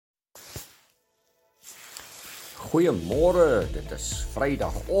Goeiemôre, dit is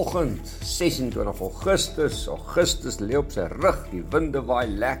Vrydagoggend, 26 Augustus. Augustus lê op sy rug, die winde waai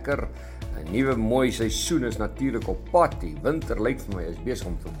lekker. 'n Nuwe mooi seisoen is natuurlik op pad. Die winter lyk vir my is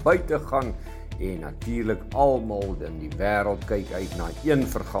besig om verby te gaan en natuurlik almal in die wêreld kyk uit na een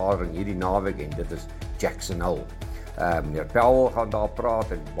vergadering hierdie naweek en dit is Jackson Hole. Meneer Powell gaan daar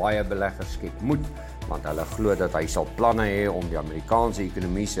praat en baie beleggers skep moed, want hulle glo dat hy sal planne hê om die Amerikaanse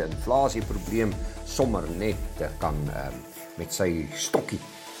ekonomiese inflasieprobleem sommer net te kan met sy stokkie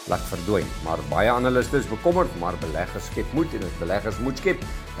laat verdwyn. Maar baie analiste is bekommerd, maar beleggers skep moed en as beleggers moed skep,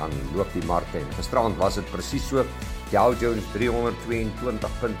 dan loop die markte en gisterand was dit presies so. Dow Jones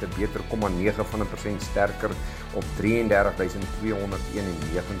 322 punte beter, 0,9% sterker op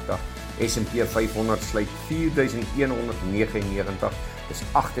 33.291. S&P 500 sluit 4.199, dis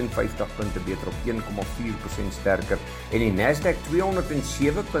 58 punte beter op 1,4% sterker en die Nasdaq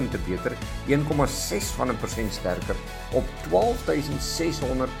 207 punte beter, 1,6% sterker op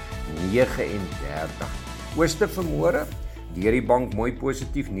 12.639. Ooste vanmôre deur die bank mooi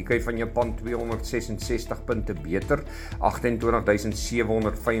positief. Nikkei van Japan 266 punte beter,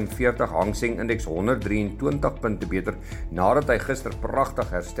 28.745. Hang Seng Indeks 123 punte beter nadat hy gister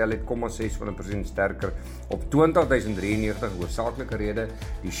pragtig herstel het, 0,6% sterker op 20.093. Hoorsaaklike rede,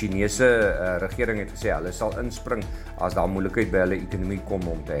 die Chinese regering het gesê hulle sal inspring as daar moeilikheid by hulle ekonomie kom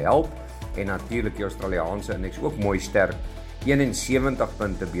om te help. En natuurlik die Australiese indeks ook mooi sterk, 71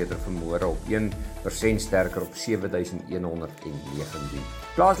 punte beter vanmôre op 1% sterker op 7.119.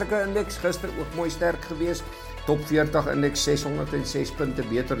 Plaaslike indeks gister ook mooi sterk geweest. Top 40 indeks 606 punte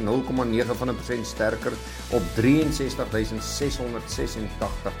beter, 0,9% sterker op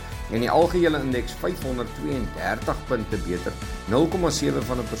 63.686. En die algehele indeks 532 punte beter,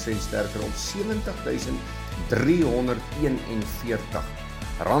 0,7% sterker op 70.341.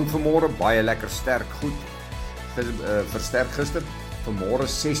 Rand vanmôre baie lekker sterk, goed versterk gister. Vanmôre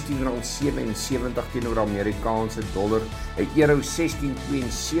R16.77 teenoor Amerikaanse dollar, 'n euro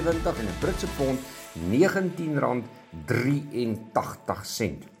R16.72 en 'n Britse pond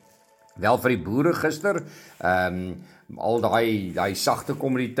R19.83. Wel vir die boere gister, al daai sagte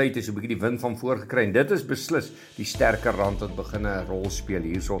kommoditeit is 'n bietjie die wind van voor gekry en dit is beslis die sterker rand wat begin 'n rol speel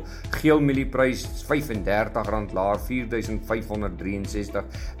hierso. Geel mielieprys R35 laer, 4.563.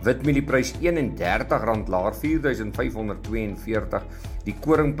 Wit mielieprys R31 laer, 4.542. Die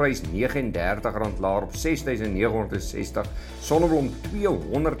koringprys R39 laer op 6.960. Sonneblom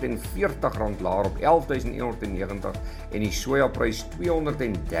R240 laer op 11.190 en die sojaprys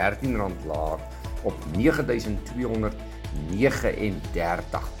R213 laer op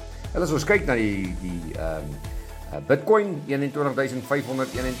 9.239. En as ons kyk na die Bitcoin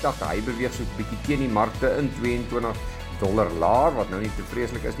 21.581, hy beweeg so 'n bietjie teen die markte in, $22 laer, wat nou nie te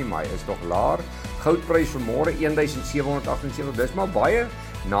vreeslik is nie, maar hy is tog laer. Goudprys vanmôre 1.778, dis maar baie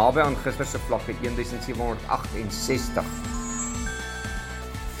naby aan gister se vlakke 1.768.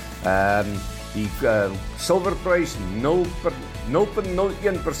 Die silverprys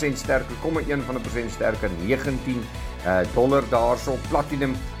 0,01% sterker, 0,1% sterker, $19 daarso.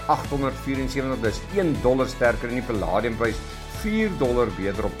 Platinum 874, dis $1 sterker en die palladiumprys $4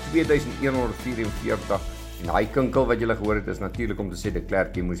 beter op 2144. En daai kinkel wat julle gehoor het is natuurlik om te sê De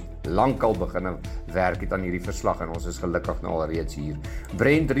Klerk jy moes lankal begin werk het aan hierdie verslag en ons is gelukkig nou al reeds hier.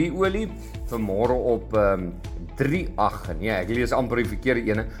 Brent 3 olie vanmôre op 3.8. Nee, ek lees amper die verkeerde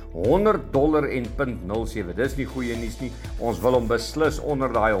ene. $100 en 0.07. Dis nie goeie nuus nie. Ons wil hom beslis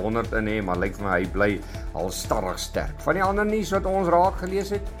onder daai 100 in hê, maar lyk vir my hy bly al starrig sterk. Van die ander nuus wat ons raak gelees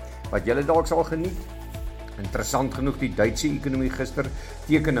het, wat julle dalk sal geniet. Interessant genoeg, die Duitse ekonomie gister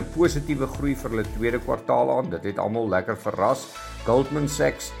teken 'n positiewe groei vir hulle tweede kwartaal aan. Dit het almal lekker verras. Goldman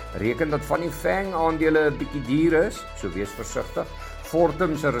Sachs reken dat van die FANG aandele 'n bietjie duur is, so wees versigtig.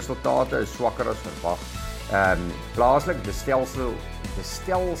 Fortum se resultate is swakker as verwag. Plaaslik bestelse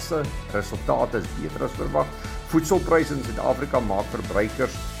resultate is beter as verwag. Voedselpryse in Suid-Afrika maak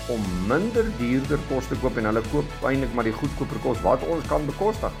verbruikers om minder duurder kos te koop en hulle koop eintlik maar die goedkoper kos wat ons kan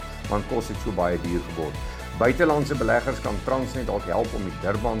bekostig, want kos het so baie duur geword. Buitelandse beleggers kan Transnet dalk help om die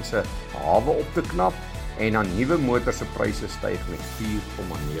Durbanse hawe op te knap en dan nuwe motors se pryse styg met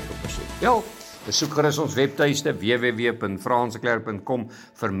 4,9%. Ja, besoek gerus ons webtuiste www.franseklerk.com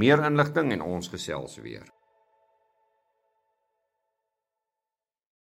vir meer inligting en ons gesels weer.